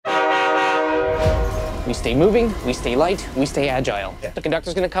We stay moving, we stay light, we stay agile. Yeah. The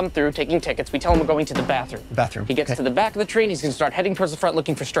conductor's gonna come through, taking tickets. We tell him we're going to the bathroom. Bathroom. He gets to the back of the train, he's gonna start heading towards the front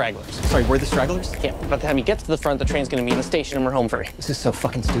looking for stragglers. Sorry, we're the stragglers? Yeah, by the time he gets to the front, the train's gonna be in the station and we're home free. This is so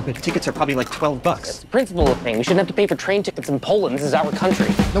fucking stupid. Tickets are probably like $12. That's the principle of the thing. We shouldn't have to pay for train tickets in Poland. This is our country.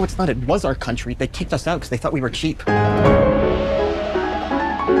 No, it's not. It was our country. They kicked us out because they thought we were cheap.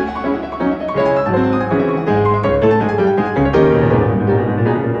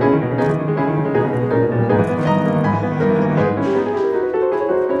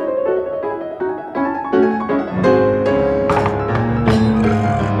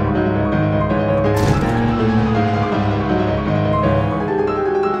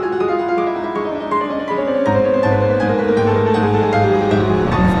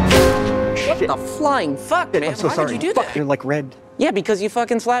 The flying fuck, man. I'm so Why sorry. would you do that? You're like red. Yeah, because you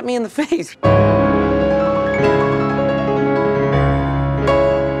fucking slapped me in the face.